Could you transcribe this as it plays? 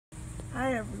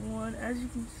Hi everyone, as you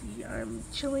can see, I'm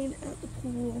chilling at the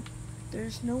pool.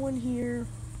 There's no one here.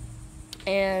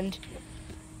 And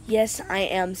yes, I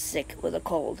am sick with a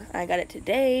cold. I got it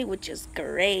today, which is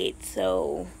great.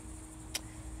 So,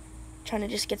 trying to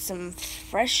just get some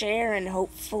fresh air and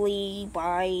hopefully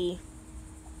by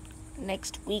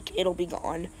next week it'll be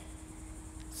gone.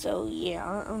 So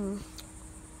yeah,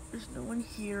 there's no one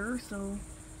here, so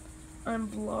I'm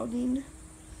vlogging.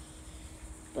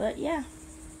 But yeah.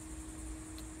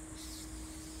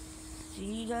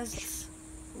 See you guys.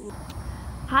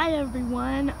 Hi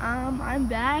everyone, I'm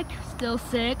back, still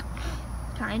sick,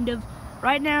 kind of.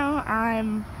 Right now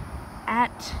I'm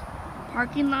at the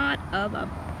parking lot of a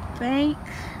bank.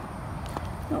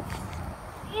 No.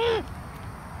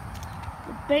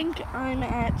 The bank I'm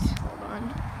at, hold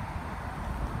on.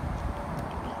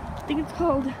 I think it's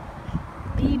called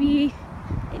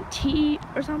BB&T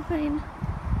or something.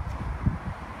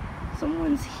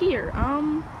 Someone's here.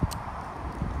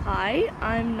 Hi,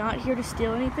 I'm not here to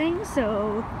steal anything,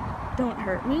 so don't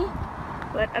hurt me.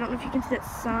 But I don't know if you can see that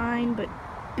sign, but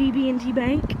BB&T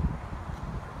Bank.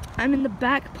 I'm in the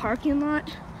back parking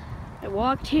lot. I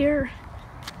walked here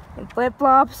in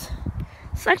flip-flops.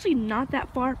 It's actually not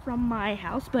that far from my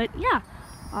house, but yeah,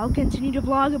 I'll continue to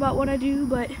vlog about what I do.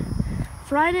 But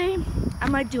Friday, I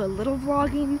might do a little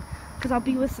vlogging because I'll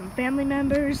be with some family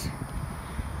members.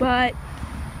 But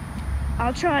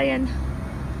I'll try and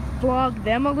vlog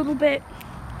them a little bit,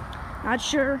 not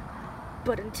sure,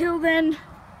 but until then,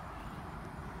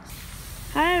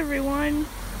 hi everyone,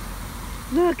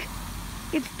 look,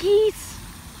 it's geese,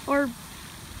 or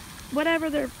whatever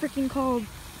they're freaking called.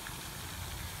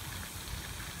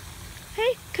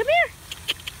 Hey, come here.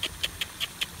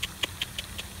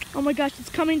 Oh my gosh, it's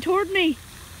coming toward me.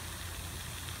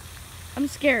 I'm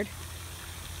scared.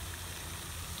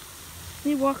 Let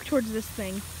me walk towards this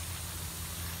thing.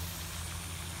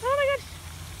 Oh my gosh.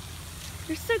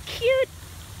 You're so cute.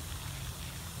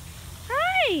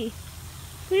 Hi.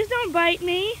 Please don't bite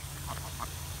me.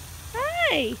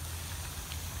 Hi.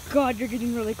 God, you're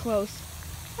getting really close.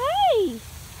 Hi.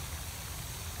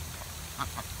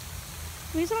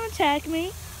 Please don't attack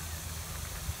me.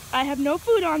 I have no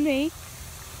food on me.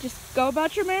 Just go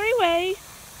about your merry way.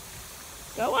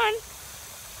 Go on.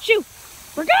 Shoo.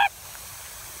 We're good.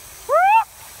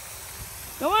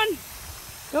 Go on.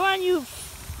 Go on, you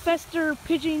fester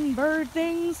pigeon bird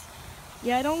things.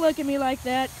 Yeah, don't look at me like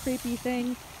that, creepy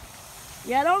thing.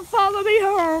 Yeah, don't follow me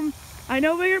home. I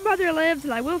know where your mother lives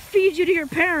and I will feed you to your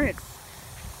parents.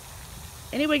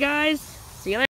 Anyway, guys, see you later.